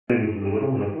మిషన్లు కూడా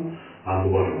మనకు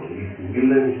అందుబాటులో ఉంటాయి. ఈ సింగిల్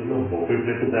లైన్ మిషన్లో బొఫే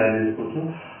ప్లేట్ తయారు చేసుకోవచ్చు.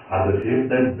 At the same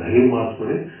time dahi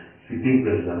మార్చుకొని సిట్టింగ్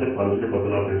ప్లేట్స్ అంటే పలుచని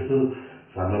పతలా ప్లేట్స్,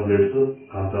 సన్న ప్లేట్స్,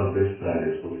 కాంతాల ప్లేట్స్ తయారు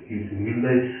చేసుకోవచ్చు. ఈ సింగిల్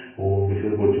లైన్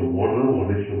మిషన్కి వచ్చే మోటార్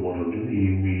 1 మోటార్ ఉంటుంది.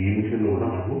 ఈ మిషన్లో కూడా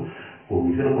మనము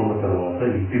మిషన్ కొన్న తర్వాత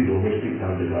ఇంటి డొమెస్టిక్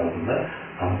కరెంట్ కాకుండా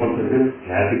కంపల్సరీగా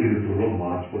కేటగిరీలో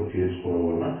మార్చుకొని చేసుకోవడం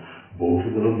వల్ల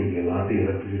భవిష్యత్తులో మీకు ఎలాంటి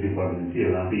ఎలక్ట్రిసిటీ డిపార్ట్మెంట్ నుంచి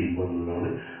ఎలాంటి ఇబ్బందులు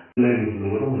కానీ లైన్ మిషన్లు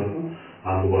కూడా మనకు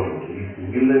అందుబాటులో ఉంటాయి. ఈ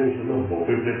సింగిల్ లైన్ మిషన్లో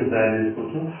బొఫే ప్లేట్ తయారు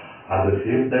చేసుకోవచ్చు. At the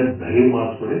same time dahi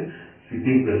మార్చుకొని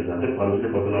సిట్టింగ్ ప్లేట్స్ అంటే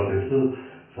పలుచని పతలా ప్లేట్స్,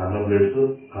 సన్న ప్లేట్స్,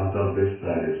 కాంతాల ప్లేట్స్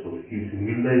తయారు చేసుకోవచ్చు. ఈ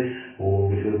సింగిల్ లైన్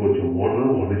మిషన్కి వచ్చే మోటార్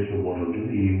 1 మోటార్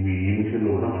ఉంటుంది. ఈ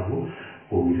మిషన్లో కూడా మనము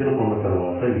మిషన్ కొన్న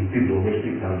తర్వాత ఇంటి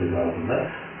డొమెస్టిక్ కరెంట్ కాకుండా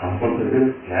కంపల్సరీగా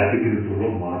కేటగిరీలో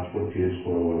మార్చుకొని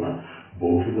చేసుకోవడం వల్ల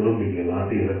భవిష్యత్తులో మీకు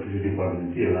ఎలాంటి ఎలక్ట్రిసిటీ డిపార్ట్మెంట్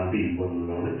నుంచి ఎలాంటి ఇబ్బందులు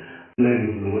కానీ లైన్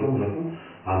మిషన్లు కూడా మనకు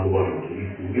అందుబాటులో ఉంటాయి. ఈ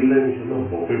సింగిల్ లైన్ మిషన్లో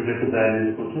బొఫే ప్లేట్ తయారు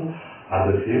చేసుకోవచ్చు. At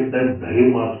the same time dahi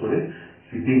మార్చుకొని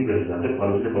సిట్టింగ్ ప్లేట్స్ అంటే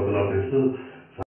పలుచని పతలా ప్లేట్స్,